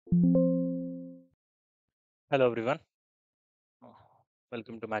Hello everyone. Uh,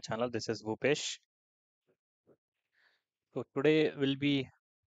 Welcome to my channel. This is Bhoopesh. So today we'll be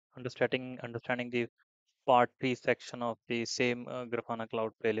understanding the part 3 section of the same Grafana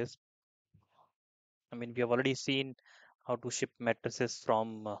Cloud playlist. I mean, we have already seen how to ship matrices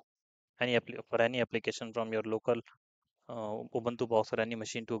from for any application from your local Ubuntu box or any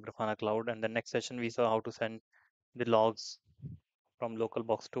machine to Grafana Cloud. And the next session we saw how to send the logs from local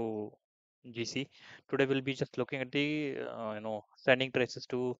box to GC. Today we'll be just looking at the sending traces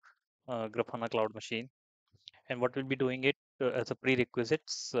to Grafana Cloud machine. And what we'll be doing it as a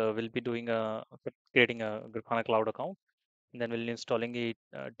prerequisites, we'll be doing creating a Grafana Cloud account, and then we'll installing the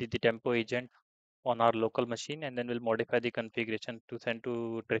Tempo agent on our local machine, and then we'll modify the configuration to send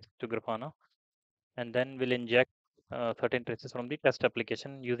to traces to Grafana, and then we'll inject certain traces from the test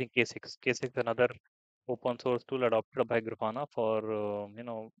application using K6. K6 is another open source tool adopted by Grafana for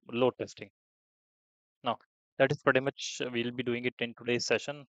load testing. Now that is pretty much we'll be doing it in today's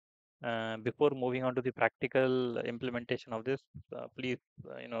session. Before moving on to the practical implementation of this, please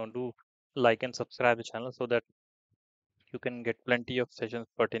do like and subscribe the channel so that you can get plenty of sessions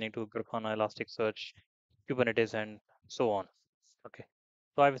pertaining to Grafana, Elasticsearch, Kubernetes, and so on. Okay.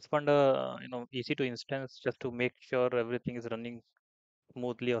 So I've spun a EC2 instance just to make sure everything is running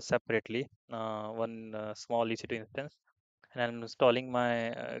smoothly or separately. One small EC2 instance, and I'm installing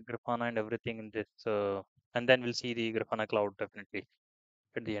my Grafana and everything in this, and then we'll see the Grafana cloud definitely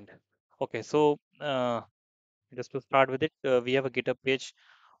at the end. Okay, so just to start with it, we have a GitHub page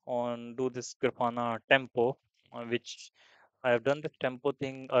on do this Grafana Tempo, which I have done this Tempo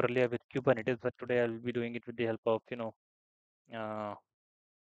thing earlier with Kubernetes, but today I'll be doing it with the help of uh,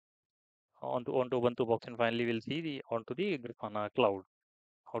 onto Ubuntu box, and finally we'll see the onto the Grafana cloud,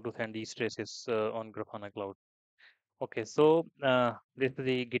 how to send these traces on Grafana cloud. Okay, so this is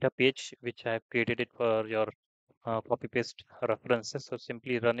the GitHub page which I have created it for your copy paste references. So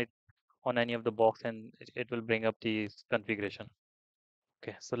simply run it on any of the box, and it will bring up the configuration.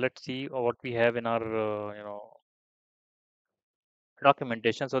 Okay, so let's see what we have in our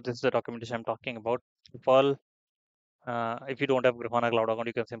documentation. So this is the documentation I'm talking about. For all, if you don't have Grafana Cloud account,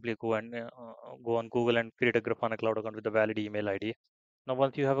 you can simply go and go on Google and create a Grafana Cloud account with a valid email ID. Now,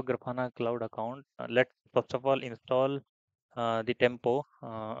 once you have a Grafana Cloud account, let's first of all install the Tempo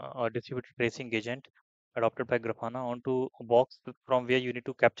or distributed tracing agent adopted by Grafana onto a box from where you need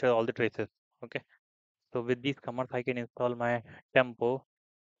to capture all the traces. Okay, so with these commands, I can install my Tempo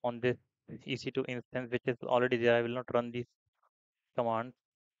on this EC2 instance, which is already there. I will not run these commands.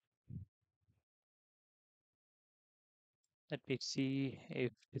 Let me see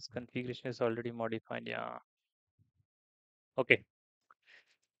if this configuration is already modified. Yeah. Okay.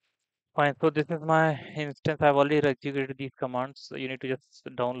 Fine. So this is my instance. I've already executed these commands. So you need to just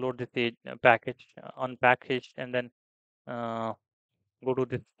download this package, unpackage, and then uh, go to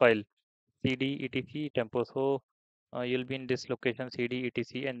this file, cd etc tempo. So you'll be in this location, cd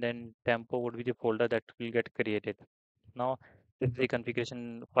etc, and then tempo would be the folder that will get created. Now, this is the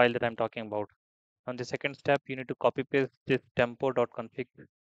configuration file that I'm talking about. On the second step, you need to copy paste this tempo.config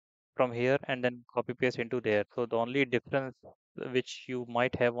from here and then copy paste into there. So the only difference which you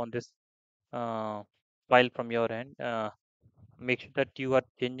might have on this uh, file from your end, make sure that you are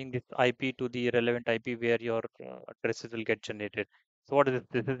changing this IP to the relevant IP where your addresses will get generated. So what is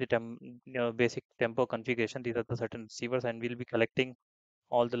this? This is the basic tempo configuration. These are the certain receivers, and we'll be collecting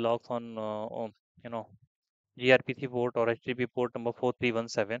all the logs on you know gRPC port or HTTP port number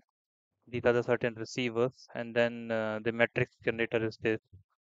 4317. These are the certain receivers, and then the matrix generator is this.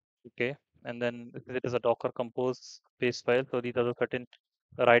 Okay, and then it is a Docker compose base file. So these are the certain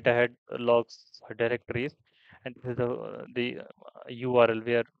write ahead logs directories, and this is the URL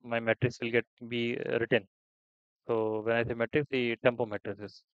where my matrix will get be written. So when I say matrix, the tempo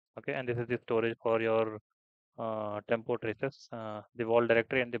matrices. Okay, and this is the storage for your tempo traces, the wall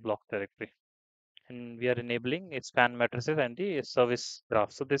directory and the block directory. And we are enabling its span matrices and the service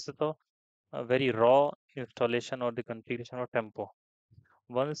graph. So this is a very raw installation or the configuration of tempo.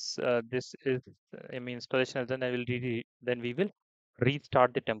 Once this is, I mean, installation is done, then we will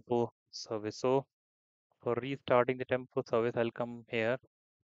restart the tempo service. So for restarting the tempo service, I'll come here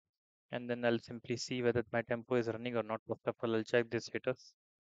and then I'll simply see whether my tempo is running or not. First of all, I'll check the status.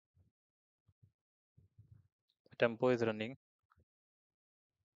 The tempo is running.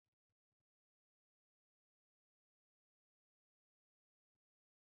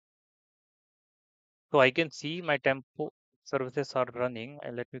 So I can see my tempo services are running.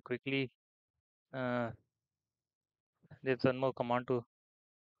 And let me quickly, uh, there's one more command to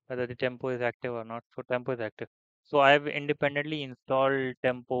whether the tempo is active or not. So tempo is active. So I've independently installed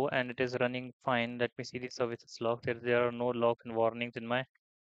Tempo and it is running fine. Let me see the services log. There are no logs and warnings in my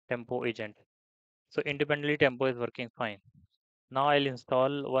Tempo agent. So independently Tempo is working fine. Now I'll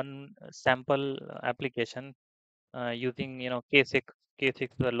install one sample application using K6. K6 is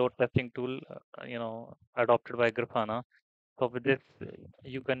a load testing tool adopted by Grafana. So with this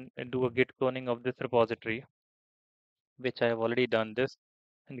you can do a git cloning of this repository, which I have already done this,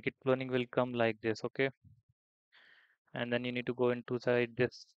 and git cloning will come like this. Okay, and then you need to go into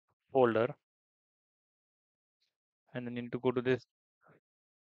this folder, and then you need to go to this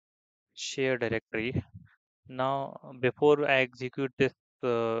share directory. Now, before I execute this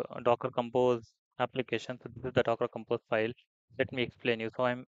Docker Compose application, so this is the Docker Compose file. Let me explain you. So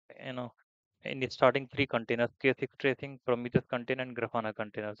I'm, you know, in the starting three containers, K6 tracing, Prometheus container, and Grafana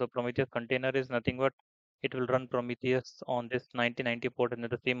container. So Prometheus container is nothing but it will run Prometheus on this 1990 port in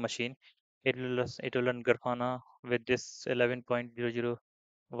the same machine. It will run Grafana with this 11.00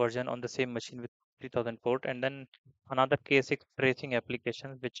 version on the same machine with 3000 port, and then another K6 tracing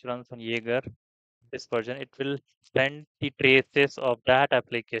application which runs on Jaeger this version. It will send the traces of that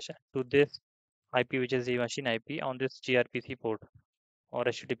application to this IP, which is the machine IP on this gRPC port or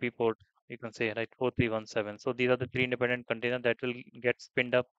HTTP port, you can say, right, 4317. So these are the three independent containers that will get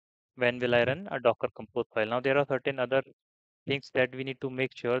spinned up when will I run a Docker Compose file. Now there are certain other things that we need to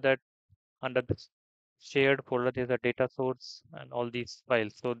make sure that under this shared folder there's a data source and all these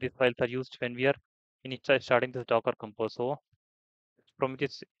files. So these files are used when we are starting this Docker Compose. So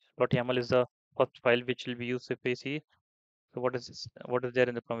Prometheus.yaml is the first file which will be used if we see. So what is this? What is there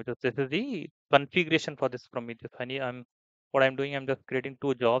in the Prometheus? This is the configuration for this Prometheus. What I'm doing, I'm just creating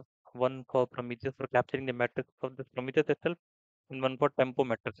two jobs, one for Prometheus for capturing the metrics of this Prometheus itself, and one for tempo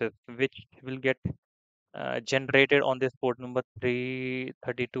matrices, which will get generated on this port number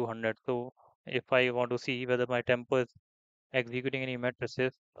 33200. So if I want to see whether my tempo is executing any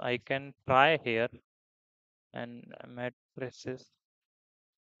matrices, I can try here and matrices.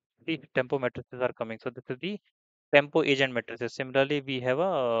 The tempo matrices are coming. So this is the tempo agent matrices. Similarly, we have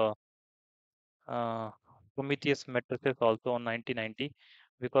a Prometheus matrices also on 1990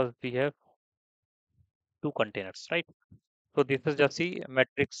 because we have two containers, right? So this is just the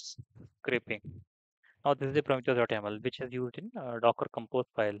matrix scraping. Now this is the Prometheus.yaml which is used in Docker Compose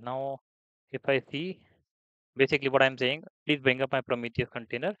file. Now if I see basically what I'm saying, please bring up my Prometheus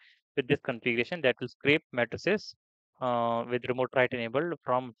container with this configuration that will scrape matrices with remote write enabled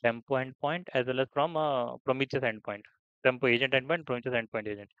from Tempo endpoint as well as from Prometheus endpoint, Tempo agent endpoint, Prometheus endpoint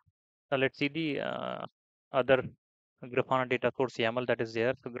agent. Now let's see the other Grafana data source YAML that is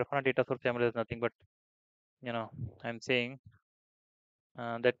there. So Grafana data source YAML is nothing but, I'm saying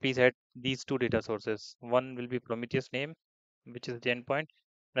that please add these two data sources. One will be Prometheus name, which is the endpoint.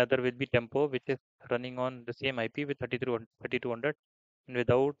 Another will be Tempo, which is running on the same IP with 3200 and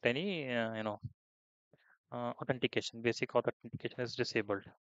without any, authentication. Basic authentication is disabled.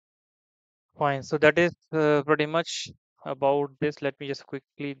 Fine. So that is pretty much about this. Let me just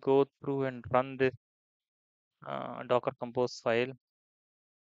quickly go through and run this Docker Compose file.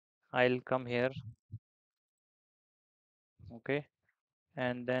 I'll come here, okay,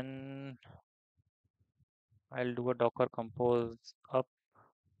 and then I'll do a Docker Compose up.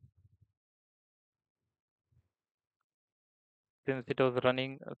 Since it was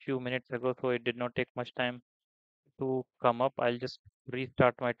running a few minutes ago, so it did not take much time to come up. I'll just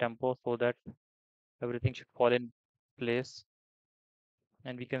restart my tempo so that everything should fall in place,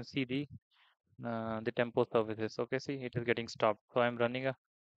 and we can see the tempo services. Okay, see it is getting stopped. So I'm running a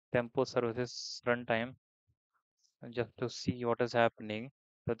tempo services runtime just to see what is happening.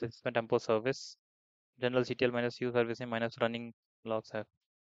 So this is my tempo service. General CTL minus U servicing minus running logs have.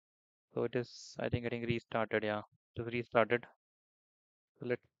 So it is, I think, getting restarted. Yeah, it is restarted. So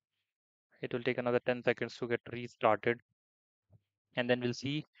it will take another 10 seconds to get restarted, and then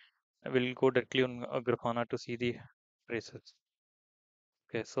we'll go directly on Grafana to see the traces.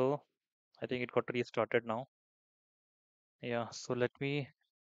 Okay, so I think it got restarted now. Yeah, so let me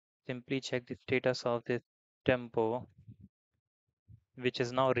simply check the status of this tempo, which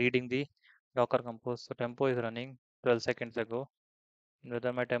is now reading the Docker Compose. So tempo is running 12 seconds ago.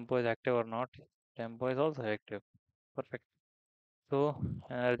 Whether my tempo is active or not, tempo is also active. Perfect. So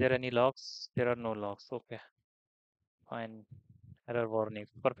are there any logs? There are no logs. Okay, fine. Error warnings.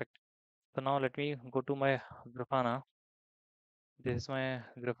 Perfect. So now let me go to my Grafana. This is my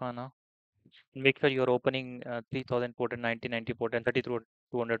Grafana. Make sure you're opening 3000 port and 1990 port and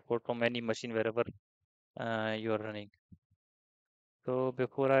 3200 port from any machine wherever you are running. So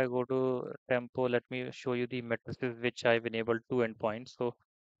before I go to tempo, let me show you the matrices which I've enabled two endpoints. So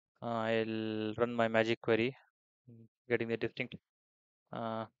I'll run my magic query. getting the distinct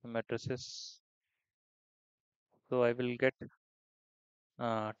matrices. So I will get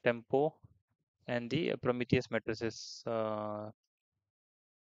tempo and the Prometheus matrices from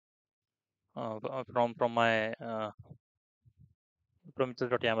my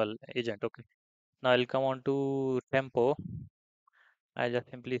Prometheus.yaml agent. Okay. Now I'll come on to tempo. I just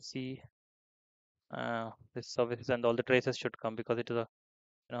simply see this services and all the traces should come because it is a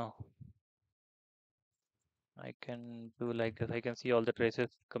you know I can do like this. I can see all the traces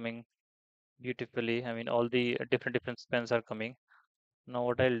coming beautifully. I mean all the different spans are coming. Now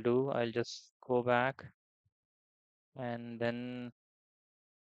what I'll do, I'll just go back and then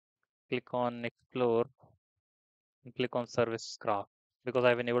click on explore and click on service graph because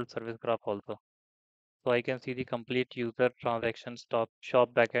I've enabled service graph also. So I can see the complete user transaction stop shop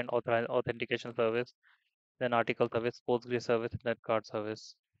backend authentication service, then article service, Postgres service, and then card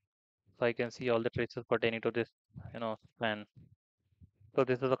service. So I can see all the traces pertaining to this, span. So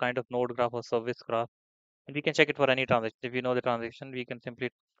this is a kind of node graph or service graph, and we can check it for any transaction. If you know the transaction, we can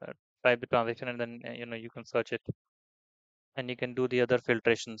simply type the transaction, and then you can search it, and you can do the other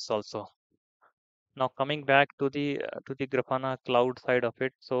filtrations also. Now coming back to the Grafana cloud side of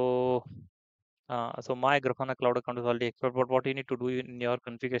it, so my Grafana cloud account is already expert. But what you need to do in your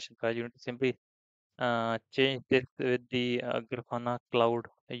configuration file, you need to simply change this with the Grafana cloud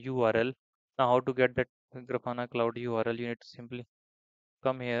URL. Now, how to get that Grafana cloud URL? You need to simply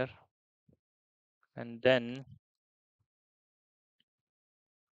come here and then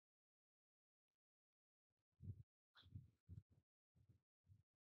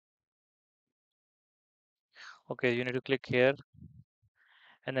okay, you need to click here,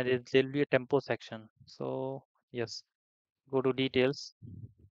 and then there'll be a tempo section. So yes, go to details.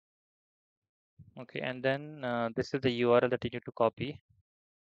 Okay, and then this is the URL that you need to copy.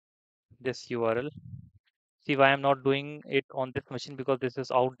 This URL. See why I'm not doing it on this machine because this is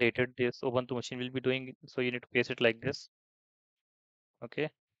outdated. This Ubuntu machine will be doing it, so you need to paste it like this. Okay,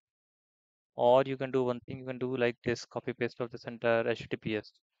 or you can do one thing. You can do like this, copy paste of this entire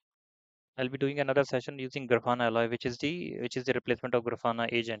HTTPS. I'll be doing another session using Grafana Alloy, which is the replacement of Grafana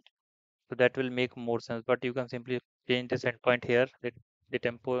agent. So that will make more sense. But you can simply change this endpoint here, the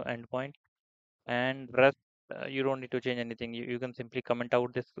tempo endpoint, and rest you don't need to change anything. You can simply comment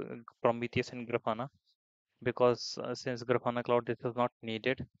out this Prometheus and Grafana because since Grafana Cloud this is not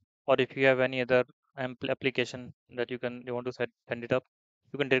needed. Or if you have any other application that you want to send it up,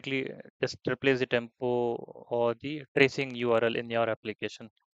 you can directly just replace the tempo or the tracing URL in your application.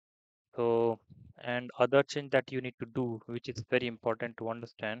 So, and other change that you need to do, which is very important to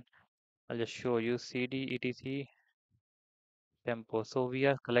understand, I'll just show you cd etc tempo. So we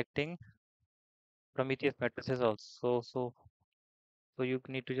are collecting Prometheus matrices also. So you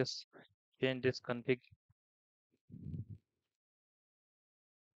need to just change this config,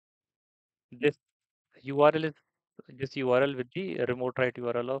 this URL is this URL with the remote write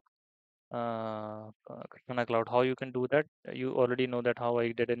URL of Grafana Cloud. How you can do that? You already know that how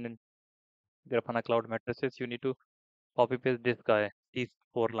I did it in Grafana Cloud matrices. You need to copy paste this guy, these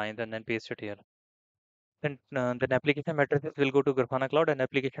 4 lines, and then paste it here. Then application matrices will go to Grafana Cloud and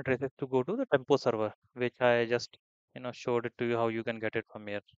application traces to go to the Tempo server, which I just showed it to you how you can get it from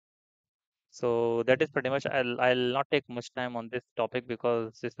here. So that is pretty much. I'll not take much time on this topic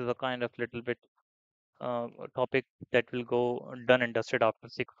because this is a kind of little bit a topic that will go done and dusted after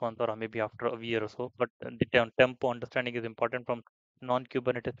 6 months or maybe after a year or so. But the tempo understanding is important from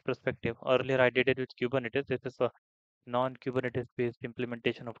non-Kubernetes perspective. Earlier I did it with Kubernetes. This is a non-Kubernetes based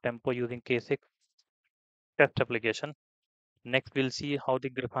implementation of tempo using K6 test application. Next, we'll see how the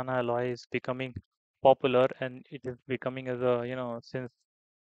Grafana alloy is becoming popular, and it is becoming as a since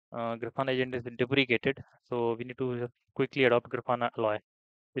Grafana agent is deprecated, so we need to just quickly adopt Grafana alloy.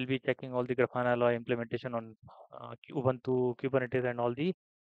 We'll be checking all the Grafana alloy implementation on Ubuntu, Kubernetes, and all the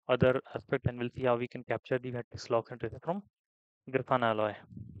other aspects, and we'll see how we can capture the metrics logs and traces from Grafana alloy.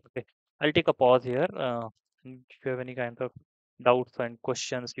 Okay, I'll take a pause here. And if you have any kinds of doubts and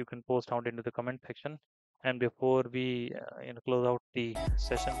questions, you can post out into the comment section. And before we close out the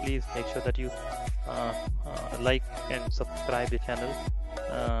session, please make sure that you like and subscribe the channel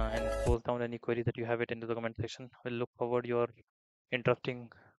and post down any query that you have it into the comment section. We'll look forward your interesting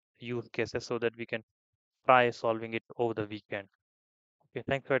use cases so that we can try solving it over the weekend. Okay,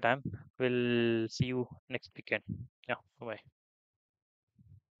 thanks for your time. We'll see you next weekend. Yeah, bye.